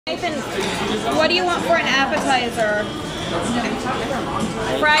Nathan, what do you want for an appetizer?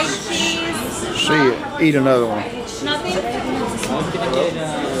 Fried cheese? See it. Eat another one. Nothing?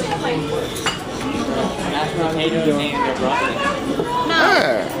 Mashed potatoes and broccoli. No.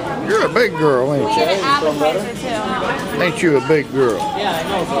 Ah, you're a big girl, ain't We you? get an appetizer too. Ain't you a big girl? Yeah, I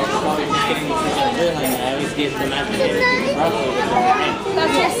know, but I'm always just getting the I always get the mashed potatoes and broccoli.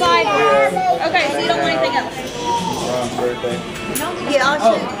 That's your side order. Okay, so you don't want anything else? Yeah, I'll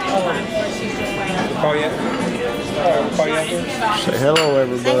show you. Call you? Call you after? Say hello, They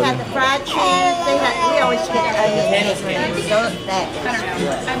everybody. have the fried cheese. We always get onions and that.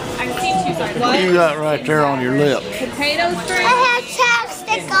 I've seen two sides. What you got right there on your lip? Potato string? I had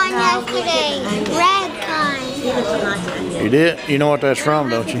chapstick on yesterday. Red kind. You did? You know what that's from,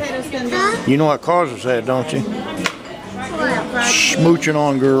 don't you? Huh? You know what causes that, don't you? Smooching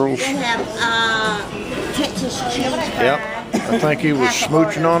on girls. They have Texas cheese fries. Yep. I think he was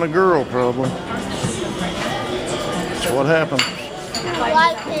smooching on a girl, probably. That's what happened.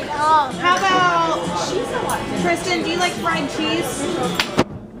 Wipe it off. How about, Tristan, do you like fried cheese?